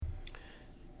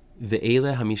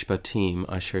ואלה המשפטים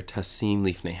אשר תשים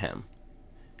לפניהם.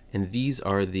 And these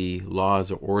are the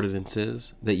laws or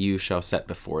ordinances that you shall set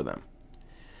before them.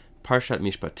 Parshat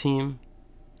Mishpatim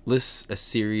lists a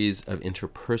series of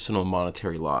interpersonal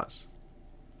monetary laws.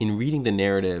 In reading the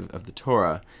narrative of the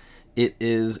Torah, it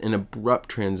is an abrupt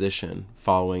transition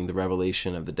following the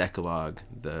revelation of the decalogue,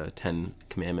 the 10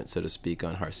 commandments, so to speak,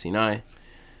 on Har Sinai.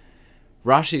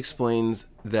 Rashi explains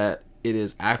that it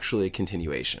is actually a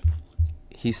continuation.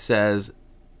 He says,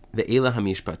 ואלה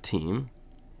המשפטים,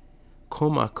 כל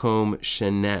מקום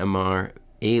שנאמר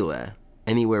אלה,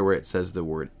 anywhere where it says the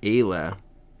word אלה,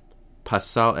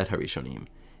 pasal et הראשונים.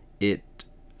 It,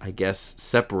 I guess,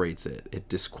 separates it. It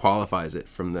disqualifies it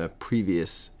from the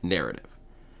previous narrative.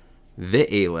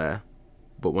 ואלה,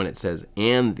 but when it says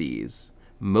and these,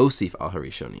 mosif al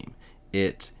harishonim,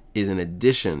 it is an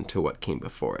addition to what came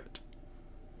before it.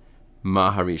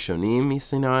 Ma harishonim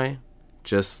Misiני,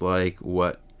 just like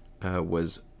what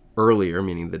was earlier,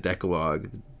 meaning the decalogue,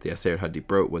 the Aseret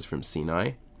HaDibrot was from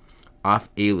Sinai. Af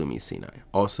elu Sinai,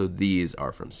 also these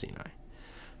are from Sinai.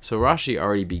 So Rashi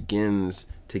already begins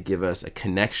to give us a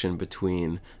connection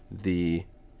between the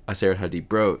Aseret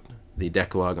HaDibrot, the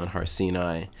decalogue on Har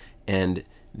Sinai, and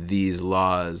these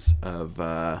laws of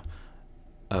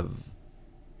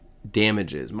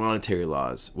damages, monetary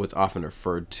laws, what's often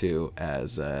referred to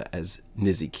as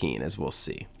Nezikin, as we'll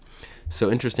see. So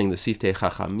interesting, the Siftei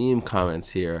Chachamim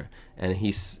comments here, and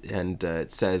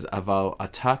it says, Aval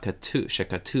ata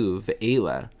shekatuv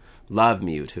ve'ela lav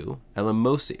miutu ela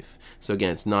mosif. So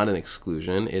again, it's not an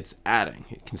exclusion, it's adding,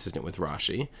 consistent with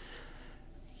Rashi.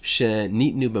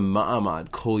 Shenitnu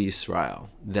b'ma'amad kol Yisrael,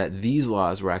 that these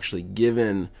laws were actually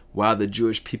given while the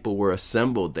Jewish people were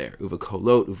assembled there.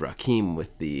 Uvakolot, uvrakim,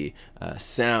 with the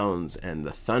sounds and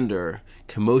the thunder.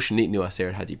 Kamosh nitnu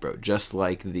aseret hadibrot, just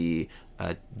like the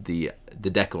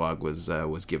decalogue was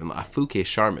given. La'afuke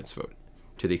shar mitzvot,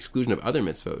 to the exclusion of other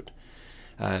mitzvot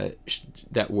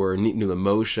that were nitnu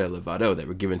l'Moshe levado, that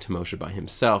were given to Moshe by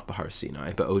himself, Bahar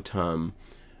Sinai, ba'otam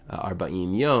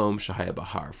arba'im yom shahaya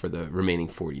bahar, for the remaining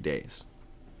 40 days.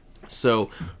 So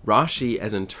Rashi,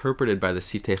 as interpreted by the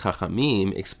Siftei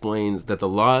Chachamim, explains that the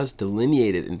laws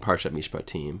delineated in Parshat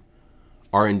Mishpatim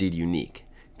are indeed unique.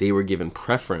 They were given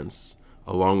preference,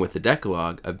 along with the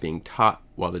decalogue, of being taught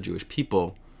while the Jewish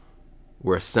people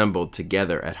were assembled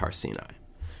together at Har Sinai.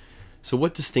 So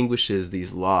what distinguishes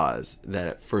these laws that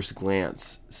at first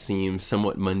glance seem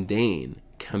somewhat mundane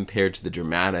compared to the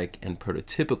dramatic and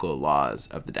prototypical laws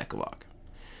of the decalogue?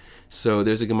 So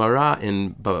there's a Gemara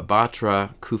in Bava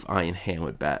Batra, Kuf Ayin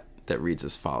Hamud Bet, that reads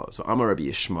as follows. So Amar Rabbi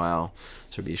Yishmael.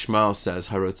 So Rabbi Yishmael says,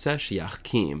 Harotzeh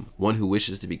yachkim, one who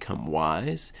wishes to become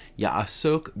wise,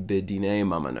 ya'asok b'dinei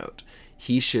mamanot.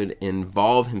 He should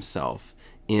involve himself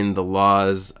in the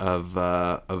laws of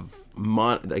I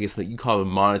guess that you call them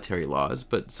monetary laws,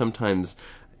 but sometimes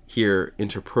here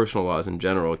interpersonal laws in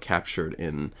general captured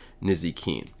in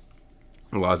Nezikin,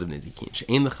 laws of Nezikin.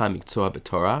 She'ein lecha miktsua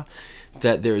b'Torah,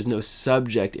 that there is no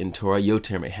subject in Torah,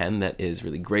 yoter mehen, that is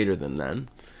really greater than them.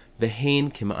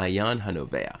 Vehein k'ma'ayan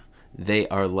hanovea, they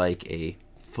are like a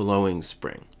flowing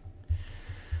spring.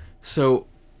 So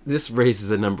this raises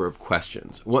a number of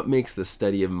questions. What makes the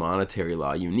study of monetary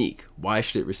law unique? Why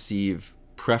should it receive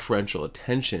preferential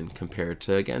attention compared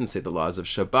to, again, say the laws of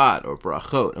Shabbat or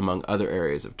Brachot, among other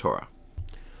areas of Torah?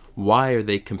 Why are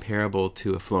they comparable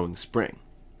to a flowing spring?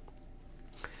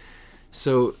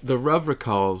 So the Rav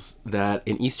recalls that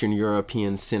in Eastern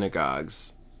European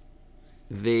synagogues,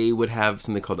 they would have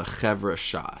something called a Chevra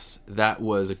Shas. That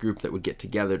was a group that would get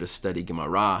together to study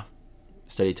Gemara,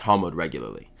 study Talmud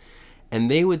regularly.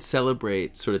 And they would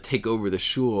celebrate, sort of take over the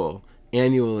shul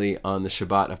annually on the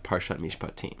Shabbat of Parshat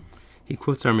Mishpatim. He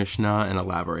quotes our Mishnah and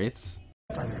elaborates.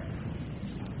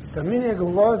 The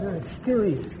meaning was and still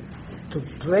is to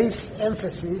place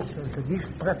emphasis and to give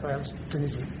preference to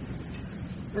Nezikin.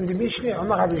 And the Mishnah,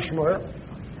 Rabbi Yishmael,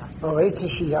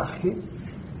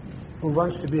 who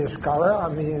wants to be a scholar,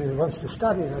 he wants to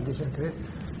study in this interest,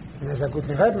 and there's a good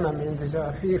Rebbe, there's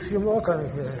a few more kind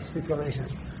of stipulations.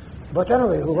 But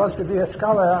anyway, who wants to be a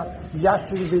scholar,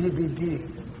 Yasir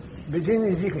B'din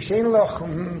Nezikin, Shein Loch,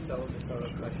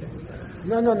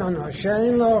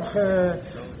 Shein Loch,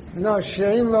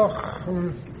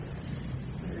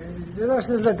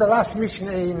 the last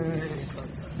Mishnah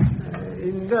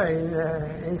in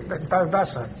Bava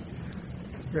Batra.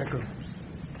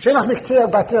 Shein Loch Miktzei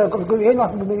Bater, Shein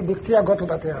Loch Miktzei Gottel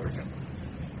Bater.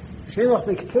 Shein Loch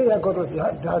Miktzei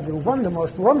Gottel, the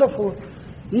most wonderful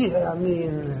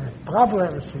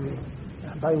problems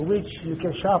by which you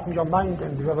can sharpen your mind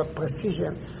and develop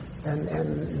precision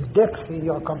and depth in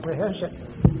your comprehension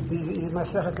is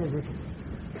Masechet Nezikin.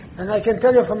 And I can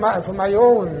tell you from my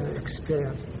own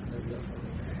experience.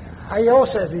 I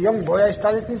also, as a young boy, I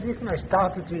studied Nezikin. I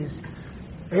started with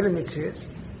ילו mitzvahs.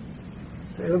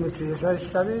 The ילו mitzvahs I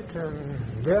studied,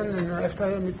 and then after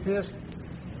ילו mitzvahs,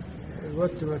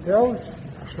 what else?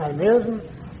 Schneimelsen.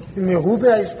 In Merube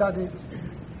I studied.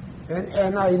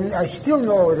 And I still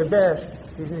know the best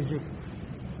is Nezikin.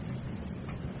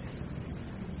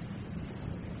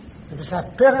 Because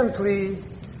apparently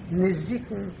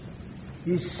Nezikin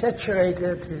is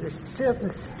saturated with a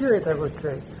certain spirit, I would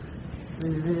say,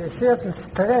 with a certain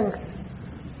strength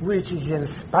which is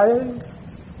inspiring.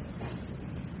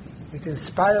 It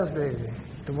inspires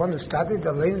the one who studied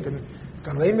the Lamed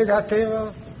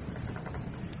HaTorah,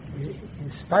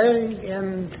 inspiring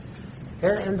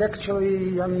and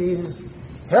actually,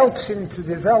 helps him to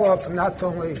develop not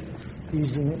only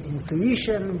his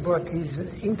intuition but his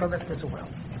intellect as well.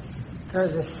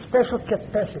 There's a special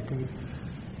capacity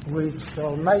which the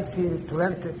Almighty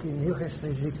implanted in Yuchas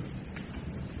Nezikin,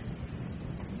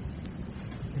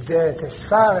 that as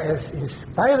far as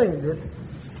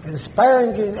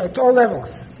inspiring at all levels,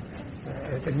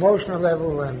 at emotional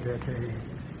level and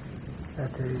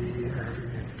at the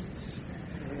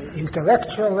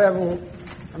intellectual level,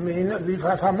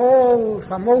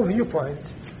 from all viewpoints,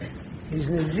 is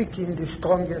Nezikin the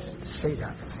strongest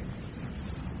Seder.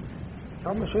 As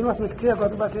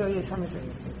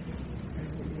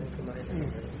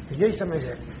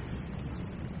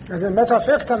a matter of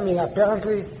fact,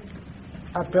 apparently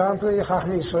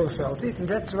Chachamim so felt it, and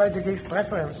that's why they gave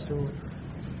preference to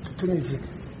Nezikin.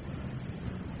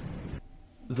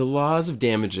 The laws of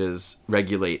damages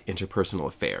regulate interpersonal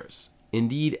affairs.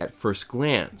 Indeed, at first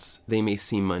glance, they may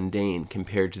seem mundane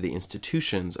compared to the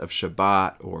institutions of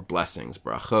Shabbat or blessings,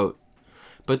 brachot.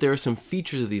 But there are some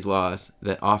features of these laws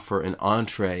that offer an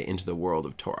entree into the world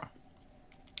of Torah.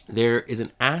 There is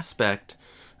an aspect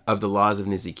of the laws of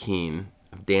Nezikin,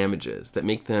 of damages, that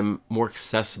make them more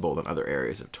accessible than other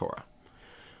areas of Torah.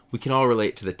 We can all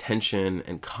relate to the tension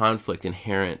and conflict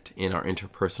inherent in our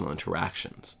interpersonal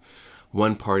interactions.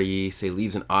 One party, say,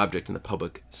 leaves an object in the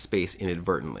public space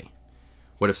inadvertently.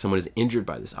 What if someone is injured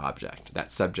by this object?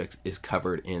 That subject is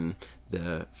covered in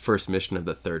the first Mishnah of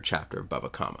the 3rd chapter of Bava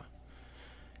Batra.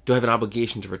 Do I have an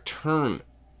obligation to return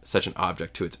such an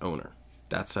object to its owner?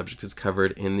 That subject is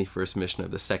covered in the first Mishnah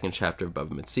of the 2nd chapter of Bava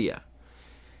Batra.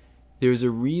 There's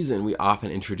a reason we often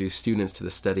introduce students to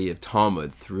the study of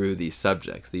Talmud through these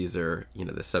subjects. These are,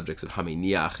 the subjects of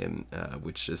Haminiach,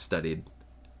 which is studied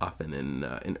often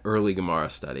in early Gemara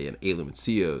study, and Ilo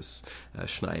Mitzios,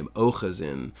 Shnayim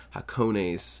Ochazin,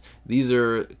 Hakones. These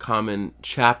are common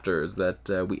chapters that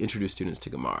we introduce students to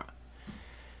Gemara.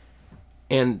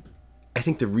 And I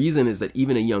think the reason is that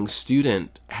even a young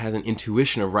student has an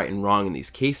intuition of right and wrong in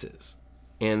these cases.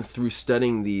 And through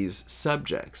studying these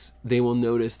subjects, they will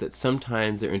notice that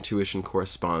sometimes their intuition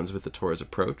corresponds with the Torah's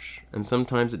approach, and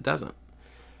sometimes it doesn't.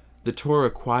 The Torah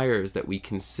requires that we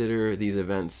consider these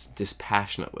events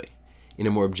dispassionately, in a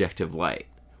more objective light.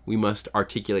 We must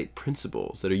articulate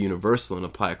principles that are universal and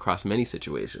apply across many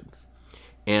situations,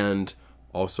 and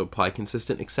also apply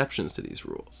consistent exceptions to these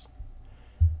rules.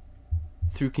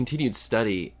 Through continued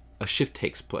study, a shift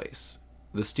takes place.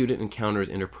 The student encounters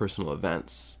interpersonal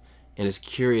events and is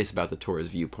curious about the Torah's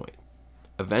viewpoint.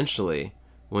 Eventually,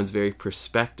 one's very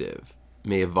perspective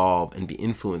may evolve and be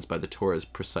influenced by the Torah's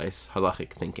precise halachic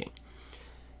thinking.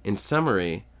 In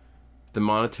summary, the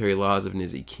monetary laws of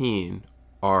Nezikin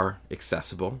are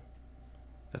accessible.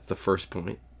 That's the first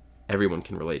point. Everyone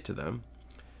can relate to them.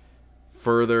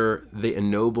 Further, they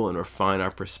ennoble and refine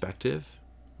our perspective,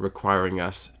 requiring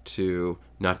us to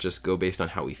not just go based on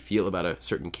how we feel about a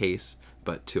certain case,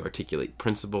 but to articulate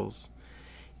principles.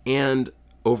 And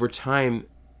over time,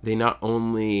 they not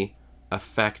only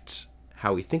affect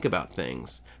how we think about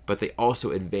things, but they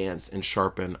also advance and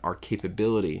sharpen our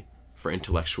capability for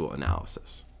intellectual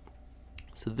analysis.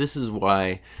 So this is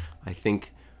why I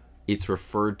think it's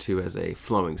referred to as a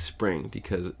flowing spring,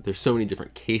 because there's so many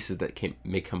different cases that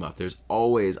may come up. There's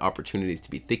always opportunities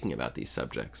to be thinking about these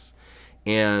subjects.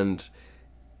 And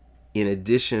in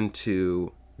addition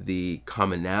to the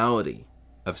commonality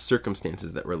of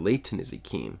circumstances that relate to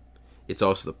Nezikin, it's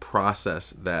also the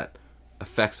process that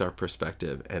affects our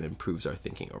perspective and improves our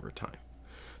thinking over time.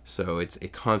 So it's a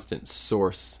constant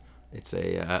source. It's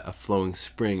a flowing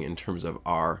spring in terms of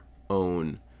our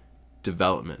own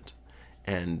development.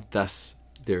 And thus,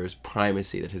 there's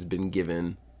primacy that has been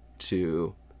given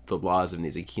to the laws of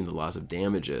Nezikin, the laws of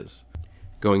damages,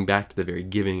 going back to the very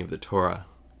giving of the Torah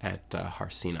at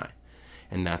Har Sinai.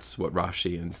 And that's what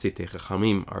Rashi and Siftei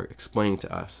Chachamim are explaining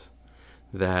to us,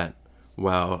 that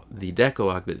while the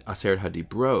decalogue, the Aseret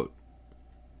HaDibrot,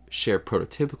 share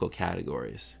prototypical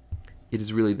categories. It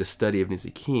is really the study of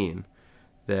Nezikin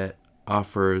that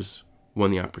offers one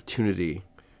the opportunity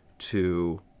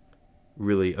to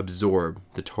really absorb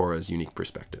the Torah's unique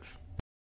perspective.